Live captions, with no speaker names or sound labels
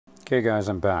Okay guys,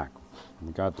 I'm back.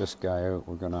 We got this guy out.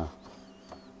 We're gonna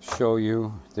show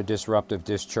you the disruptive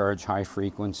discharge high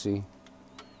frequency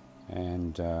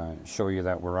and show you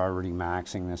that we're already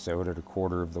maxing this out at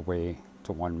 1/4 of the way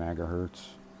to 1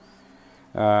 megahertz.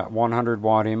 100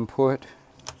 watt input,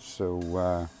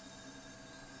 so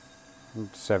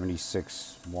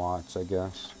 76 watts, I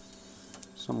guess.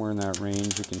 Somewhere in that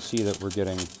range. You can see that we're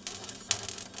getting,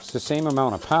 it's the same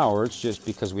amount of power, it's just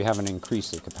because we haven't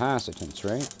increased the capacitance,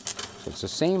 right? So it's the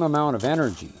same amount of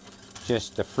energy,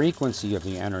 just the frequency of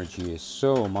the energy is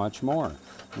so much more.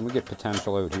 And we get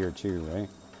potential out here too, right?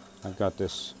 I've got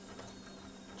this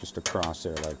just across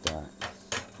there like that.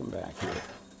 Come back here.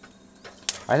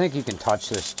 I think you can touch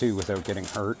this too without getting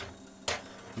hurt,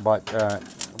 but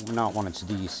not when it's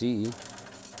DC.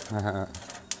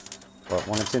 But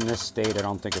when it's in this state, I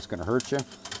don't think it's going to hurt you.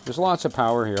 There's lots of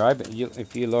power here.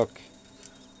 If you look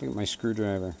at my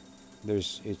screwdriver,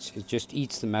 it just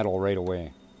eats the metal right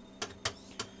away.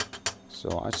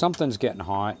 So something's getting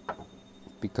hot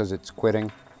because it's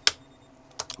quitting.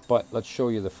 But let's show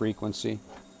you the frequency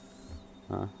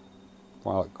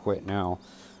while it quit now.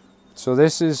 So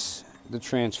this is the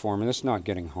transformer. This is not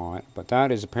getting hot, but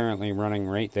that is apparently running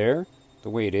right there the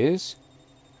way it is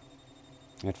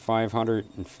at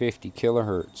 550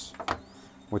 kilohertz,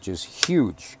 which is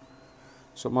huge.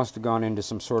 So it must have gone into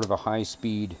some sort of a high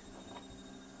speed.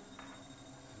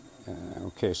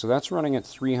 Okay, so that's running at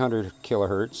 300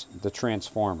 kilohertz, the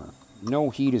transformer. No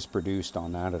heat is produced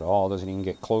on that at all. Doesn't even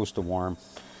get close to warm.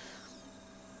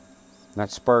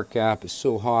 That spark gap is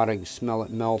so hot I can smell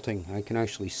it melting. I can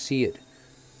actually see it.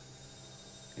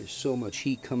 There's so much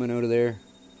heat coming out of there.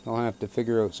 I'll have to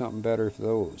figure out something better for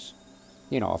those.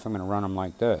 You know, if I'm going to run them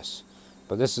like this.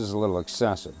 But this is a little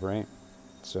excessive, right?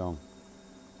 So,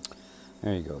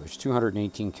 there you go. There's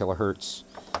 218 kilohertz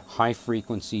high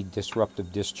frequency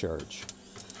disruptive discharge.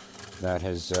 That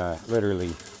has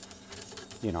literally,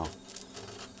 you know,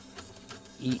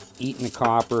 eaten the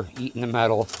copper, eaten the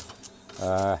metal.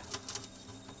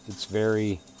 It's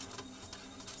very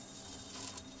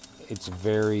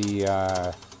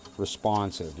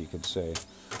responsive, you could say.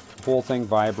 The whole thing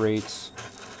vibrates.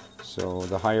 So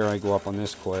the higher I go up on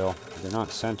this coil, they're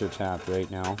not center tapped right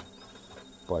now,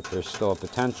 but there's still a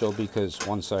potential because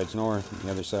one side's north and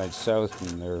the other side's south,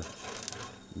 and they're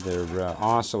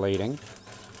oscillating.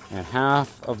 And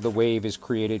half of the wave is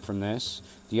created from this.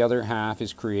 The other half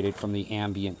is created from the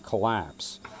ambient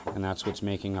collapse, and that's what's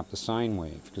making up the sine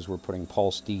wave, because we're putting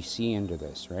pulse DC into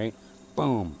this, right?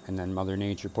 Boom, and then Mother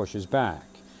Nature pushes back,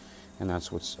 and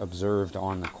that's what's observed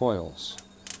on the coils.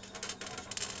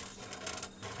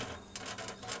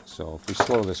 So if we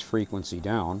slow this frequency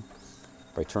down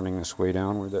by turning this way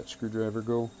down, where'd that screwdriver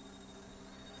go?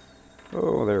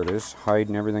 Oh, there it is.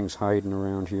 Hiding, everything's hiding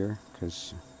around here,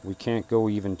 because we can't go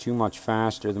even too much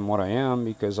faster than what I am,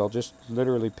 because I'll just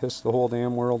literally piss the whole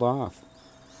damn world off.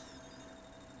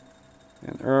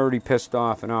 And they're already pissed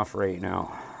off enough right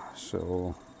now.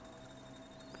 So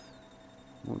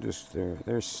we'll just,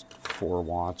 there's 4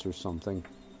 watts or something.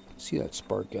 See, that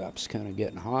spark gap's kind of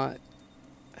getting hot.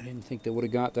 I didn't think they would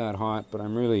have got that hot, but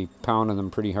I'm really pounding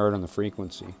them pretty hard on the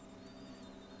frequency.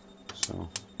 So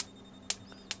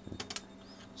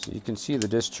you can see the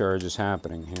discharge is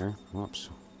happening here. Whoops.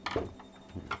 Here,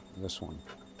 this one.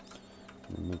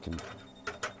 And we can,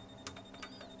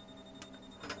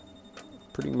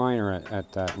 pretty minor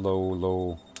at that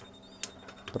low.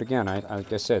 But again,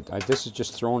 like I said, this is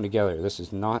just thrown together. This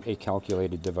is not a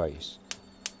calculated device.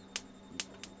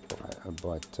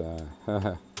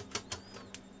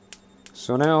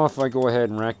 So now if I go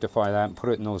ahead and rectify that and put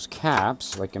it in those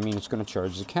caps, like, I mean, it's going to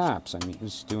charge the caps. I mean,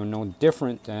 it's doing no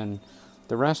different than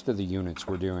the rest of the units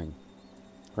we're doing,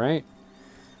 right?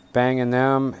 Banging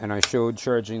them, and I showed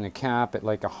charging the cap at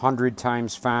like 100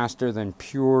 times faster than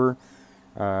pure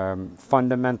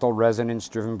fundamental resonance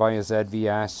driven by a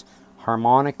ZVS,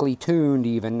 harmonically tuned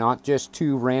even, not just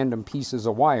 2 random pieces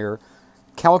of wire.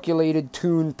 Calculated,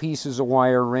 tuned pieces of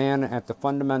wire ran at the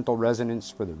fundamental resonance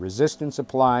for the resistance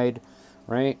applied,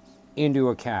 right, into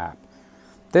a cap.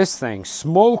 This thing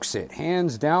smokes it,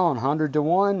 hands down, 100 to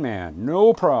 1, man,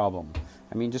 no problem.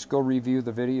 I mean, just go review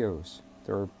the videos.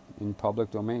 They're in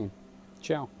public domain.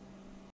 Ciao.